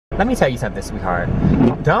Let me tell you something, sweetheart.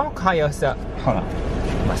 Don't call yourself, hold on.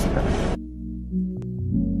 My seatbelt.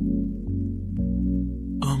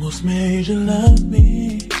 Almost made you love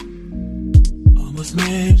me. Almost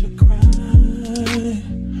made you cry.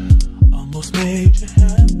 Almost made you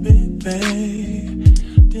happy, babe.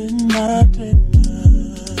 Didn't I?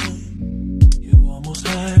 You almost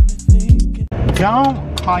had me thinking.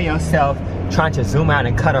 Don't call yourself trying to zoom out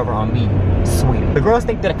and cut over on me, sweetie. The girls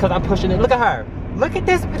think that because I'm pushing it. Look at her. Look at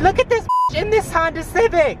this in this Honda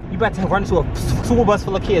Civic. You about to run into a school bus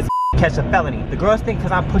full of kids, catch a felony. The girls think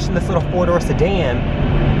because I'm pushing this little 4-door sedan,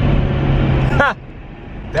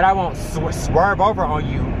 that I won't swerve over on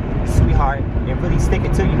you, sweetheart, and really stick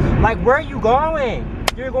it to you. Like, where are you going?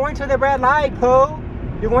 You're going to the red light, Pooh.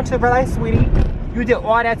 You're going to the red light, sweetie. You did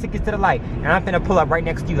all that to get to the light, and I'm finna pull up right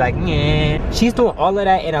next to you like, yeah. She's doing all of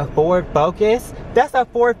that in a Ford Focus? That's a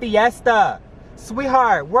Ford Fiesta.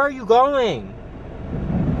 Sweetheart, where are you going?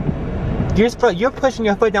 You're pushing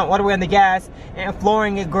your foot down all the way on the gas and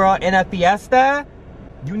flooring it, girl, in a Fiesta?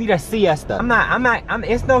 You need a siesta.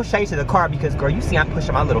 It's no shade to the car because, girl, you see I'm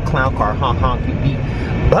pushing my little clown car, honk, beep, beep.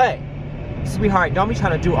 But, sweetheart, don't be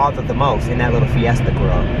trying to do all of the most in that little Fiesta,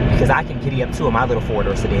 girl. Because I can giddy up too in my little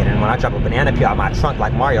 4-door sedan. And when I drop a banana peel out my trunk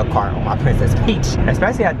like Mario Kart on my Princess Peach.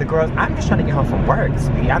 Especially at the girls, I'm just trying to get home from work,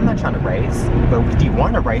 sweetie. I'm not trying to race. But if you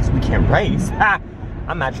want to race, we can race.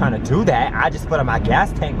 I'm not trying to do that. I just put in my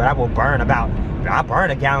gas tank, but I will burn I'll burn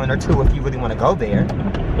a gallon or two if you really want to go there.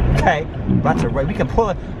 Okay, about to race.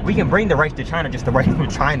 We can bring the race to China just to race from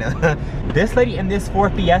China. This lady in this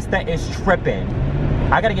Ford Fiesta is tripping.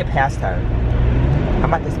 I gotta get past her. I'm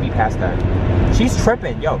about to speed past her. She's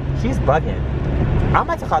tripping, yo. She's bugging. I'm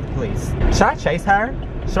about to call the police. Should I chase her?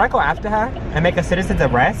 Should I go after her and make a citizen's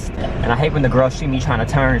arrest? And I hate when the girls see me trying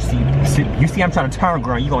to turn. You see I'm trying to turn,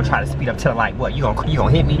 girl. You gonna try to speed up to the light? What? You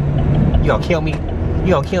gonna hit me? You gonna kill me?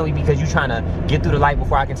 You gonna kill me because you trying to get through the light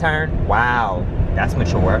before I can turn? Wow. That's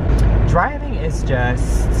mature. Driving is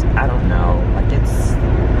just, I don't know. Like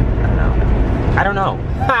I don't know.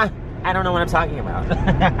 Ha! I don't know what I'm talking about.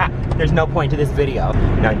 There's no point to this video.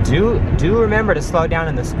 Now do remember to slow down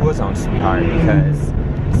in the school zone, sweetheart, because,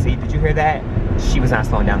 see, did you hear that? She was not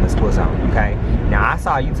slowing down in the school zone, okay? Now, I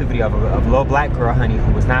saw a YouTube video of a little black girl, honey,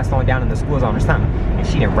 who was not slowing down in the school zone or something, and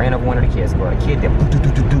she done ran over one of the kids, girl. The kid did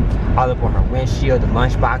all up on her windshield, the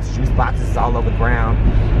lunchbox, juice boxes all over the ground.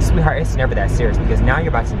 Sweetheart, it's never that serious because now you're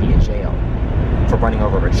about to be in jail for running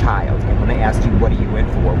over a child. And when they ask you, what are you in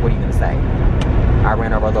for, what are you gonna say? I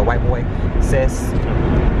ran over a little white boy. Sis,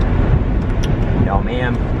 no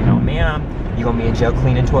ma'am, no ma'am. You're gonna be in jail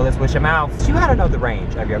cleaning toilets with your mouth. You gotta know the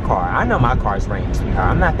range of your car. I know my car's range,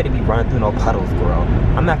 sweetheart. I'm not gonna be running through no puddles, girl.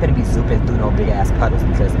 I'm not gonna be zooping through no big ass puddles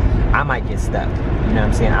because I might get stuck. You know what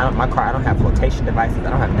I'm saying? My car, I don't have flotation devices. I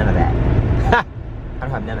don't have none of that. I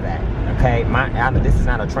don't have none of that. Okay? This is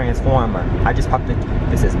not a transformer. I just popped it.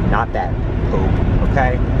 This is not that poop.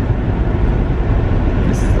 Okay?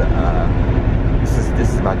 This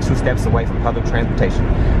is about 2 steps away from public transportation.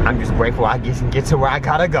 I'm just grateful I can get to where I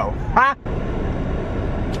gotta go. Ha!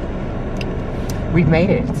 We've made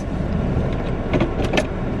it.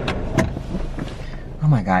 Oh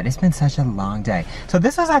my God, it's been such a long day. So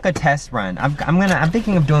this was like a test run. I'm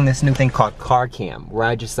thinking of doing this new thing called car cam, where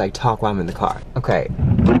I just like talk while I'm in the car. Okay,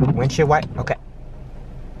 windshield wipe, okay.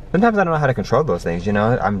 Sometimes I don't know how to control those things, you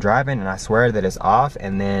know? I'm driving and I swear that it's off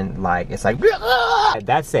and then like, it's like,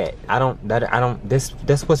 that's it.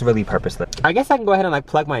 This was really purposeless. I guess I can go ahead and like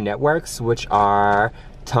plug my networks, which are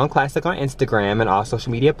ToneClassic on Instagram and all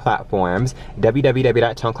social media platforms,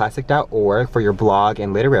 www.toneclassic.org for your blog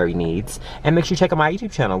and literary needs, and make sure you check out my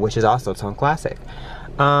YouTube channel, which is also ToneClassic.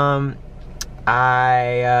 I'm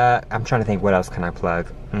trying to think what else can I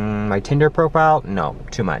plug. My Tinder profile? No,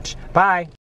 too much. Bye.